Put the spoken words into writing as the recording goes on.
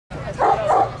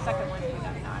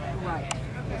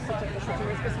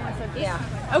Yeah.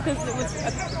 Oh, because it was,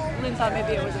 Lynn thought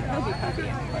maybe it was a Kobe puppy.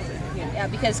 And it wasn't. Yeah,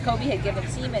 because Kobe had given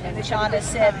semen, and Shauna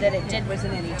said that it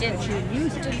wasn't any good.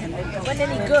 It wasn't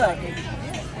any good.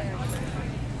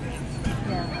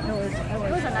 Yeah,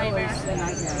 it was a nightmare.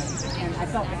 And I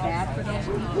felt bad for those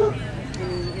people.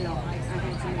 And, you know, I had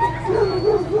some...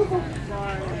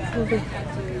 Ruby,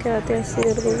 quédate así,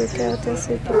 Ruby, quédate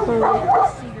así, por favor.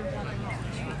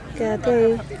 Quédate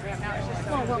ahí.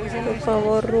 Por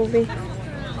favor, Ruby.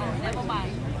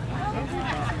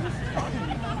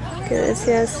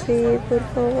 Quédese así, por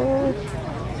favor.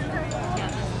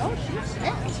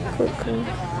 Coco.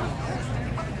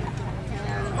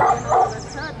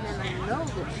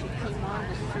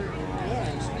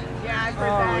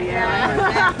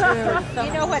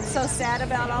 You know what's so sad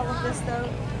about all of this, though?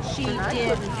 She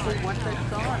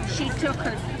took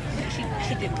her.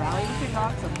 She did rallying to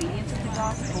dogs, obedience to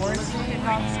dogs, foraging to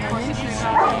dogs, coursing to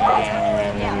dogs.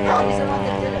 Yeah, she's the one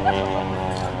that did it.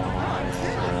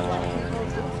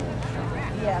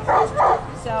 Yeah.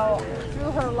 So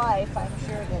through her life, I'm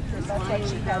sure that that's what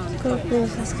she has. Go,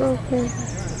 princess. Go,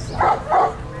 princess.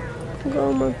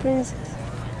 Go, my princess.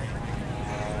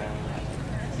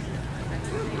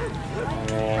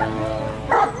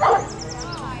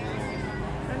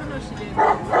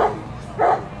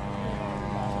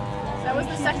 That was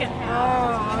the second half.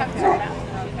 Oh, okay.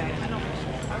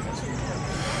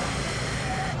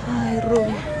 Ay,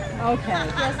 Ruby. Okay. He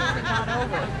hasn't even gone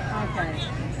over. Okay.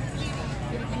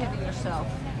 Get ahead of yourself.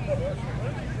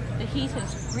 The heat has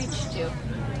reached you.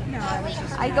 No, I was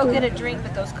just... I go get a drink,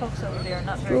 but those Cokes over there are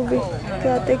not very Ruby, cold.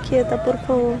 quédate quieta, por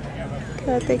favor.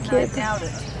 Quédate I quieta. doubt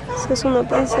it. Si es una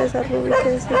princesa, Ruby,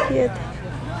 quédese quieta.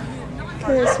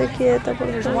 Quédese quieta, por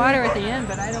There's favor. water at the end,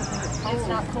 but I don't think it's cold. It's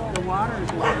not cold. The water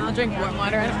is warm. I'll drink warm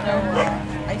water. I don't know.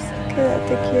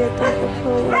 Quédate quieta, por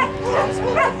favor.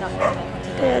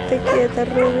 Quédate quieta,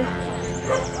 Ruby.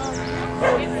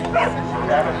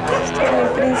 Esta es mi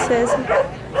princesa.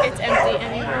 It's empty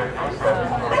anyway.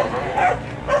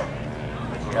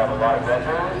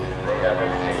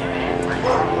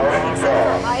 Except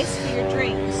for ice for your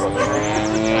drinks.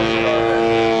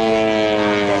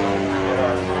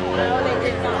 No, they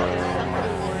did not.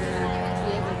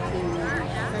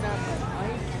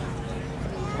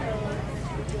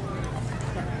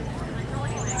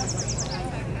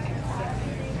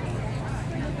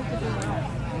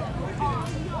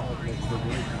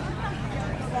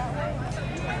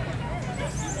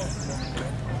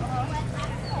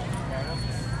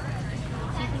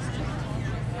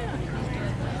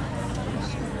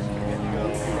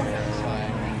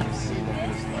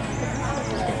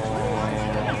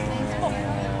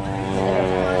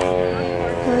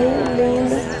 Ay,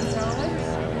 linda.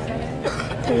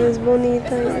 Te ves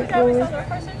bonita, Ruby.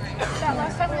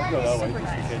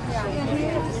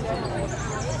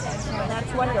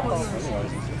 That's wonderful.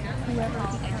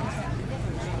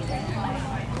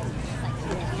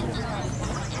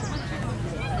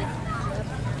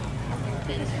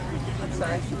 I'm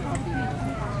sorry.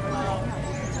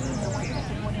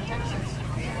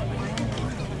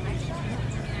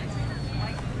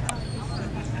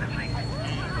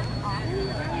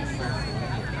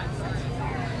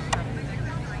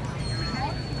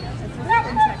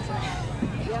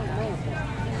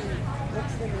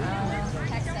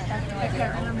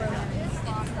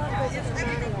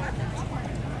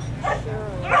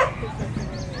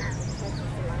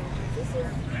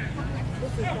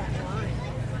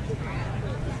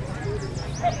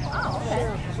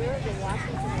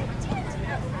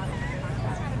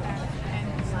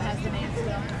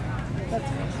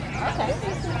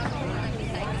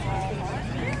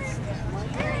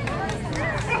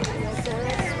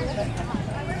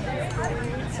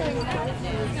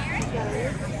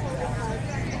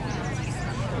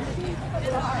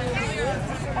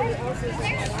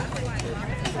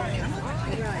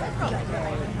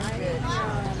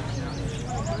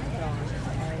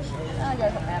 It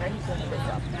doesn't matter. He's doing a good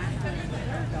job.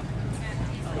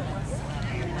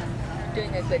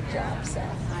 Doing a good job, so.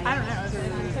 I don't know.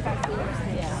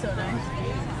 It's so nice.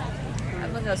 I'm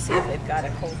going to go see if they've got a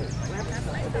colder.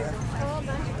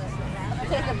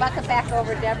 Take a bucket back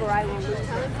over, Deborah. I will lose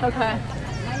time. Okay.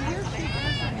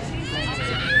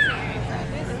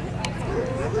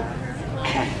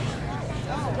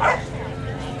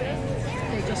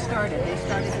 They just started. They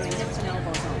started doing